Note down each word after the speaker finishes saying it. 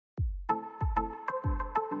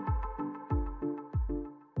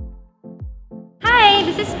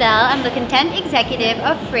is Belle. I'm the content executive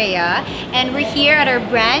of Freyja, and we're here at our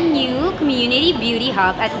brand new community beauty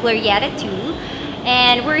hub at Glorietta 2,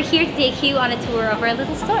 and we're here to take you on a tour of our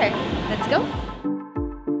little store. Let's go!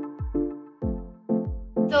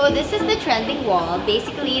 So this is the trending wall.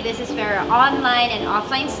 Basically, this is where our online and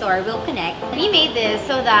offline store will connect. We made this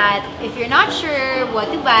so that if you're not sure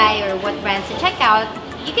what to buy or what brands to check out,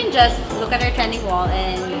 you can just look at our trending wall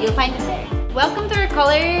and you'll find it there. Welcome to our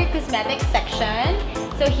Kora Cosmetics section.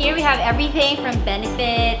 So here we have everything from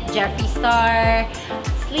Benefit, Jeffree Star,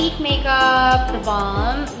 Sleek Makeup, The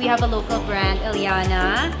Balm. We have a local brand,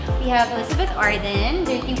 Eliana. We have Elizabeth Arden,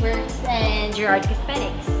 Dirty Works, and Gerard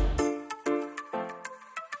Cosmetics.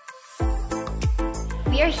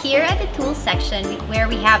 We are here at the tools section where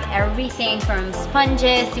we have everything from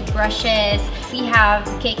sponges to brushes. We have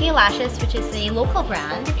KK Lashes, which is a local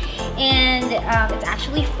brand, and it's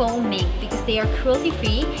actually foam mink because they are cruelty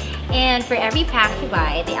free, and for every pack you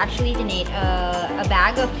buy they actually donate a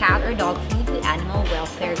bag of cat or dog food to animal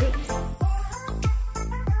welfare groups.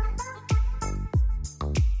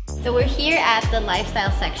 So we're here at the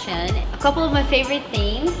lifestyle section. A couple of my favorite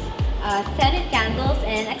things, scented candles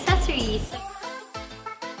and accessories.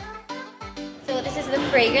 So this is the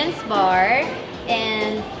fragrance bar,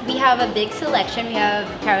 and we have a big selection. We have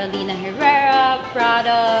Carolina Herrera,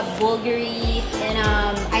 Prada, Bulgari, and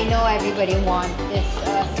I know everybody wants this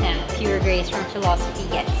scent, Pure Grace from Philosophy.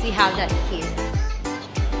 Yes, we have that here.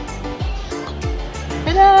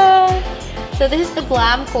 Ta-da! So this is the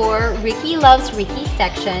Glamcore Ricky Loves Ricky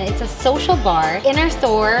section. It's a social bar. In our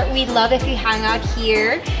store, we'd love if you hang out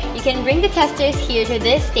here. You can bring the testers here to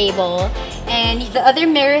this table, and the other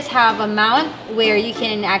mirrors have a mount where you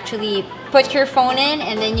can actually put your phone in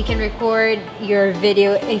and then you can record your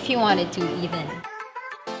video if you wanted to even.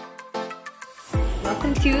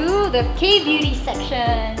 Welcome to the K-Beauty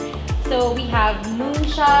section. So we have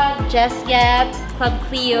Moonshot, Just Gap, Club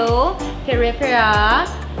Clio, Peripera,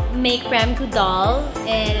 Make Prem Kudal,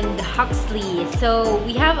 and Huxley. So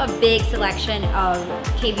we have a big selection of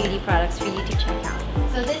K-Beauty products for you to check out.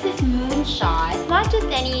 So this is Moonshot. It's not just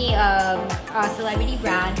any celebrity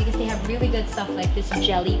brand because they have really good stuff like this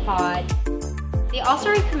jelly pot. They also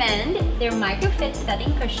recommend their Microfit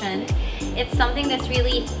setting cushion. It's something that's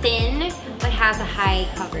really thin but has a high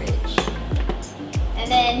coverage. And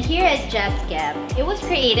then here at Just Gap, it was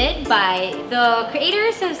created by the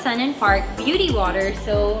creators of Sun and Park Beauty Water,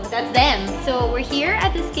 so that's them. So we're here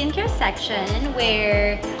at the skincare section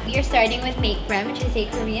where we are starting with Make Prem, which is a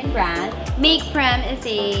Korean brand. Make Prem is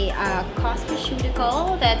a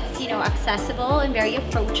cosmeceutical that's, you know, accessible and very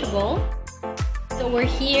approachable. So we're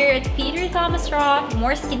here at Peter Thomas Roth,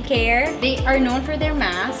 more skincare. They are known for their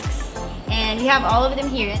masks, and we have all of them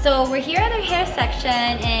here. So we're here at our hair section,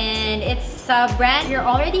 and it's a brand you're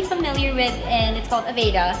already familiar with, and it's called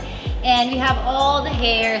Aveda. And we have all the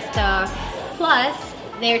hair stuff, plus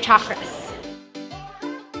their chakras.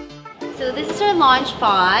 So this is our launch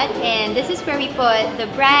pod, and this is where we put the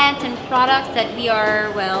brands and products that we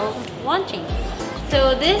are, well, launching.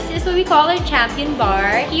 So this is what we call our champion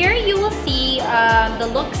bar. Here you will see the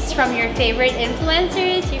looks from your favorite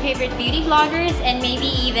influencers, your favorite beauty bloggers, and maybe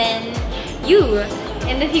even you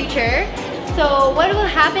in the future. So what will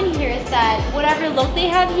happen here is that whatever look they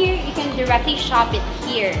have here, you can directly shop it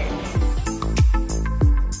here.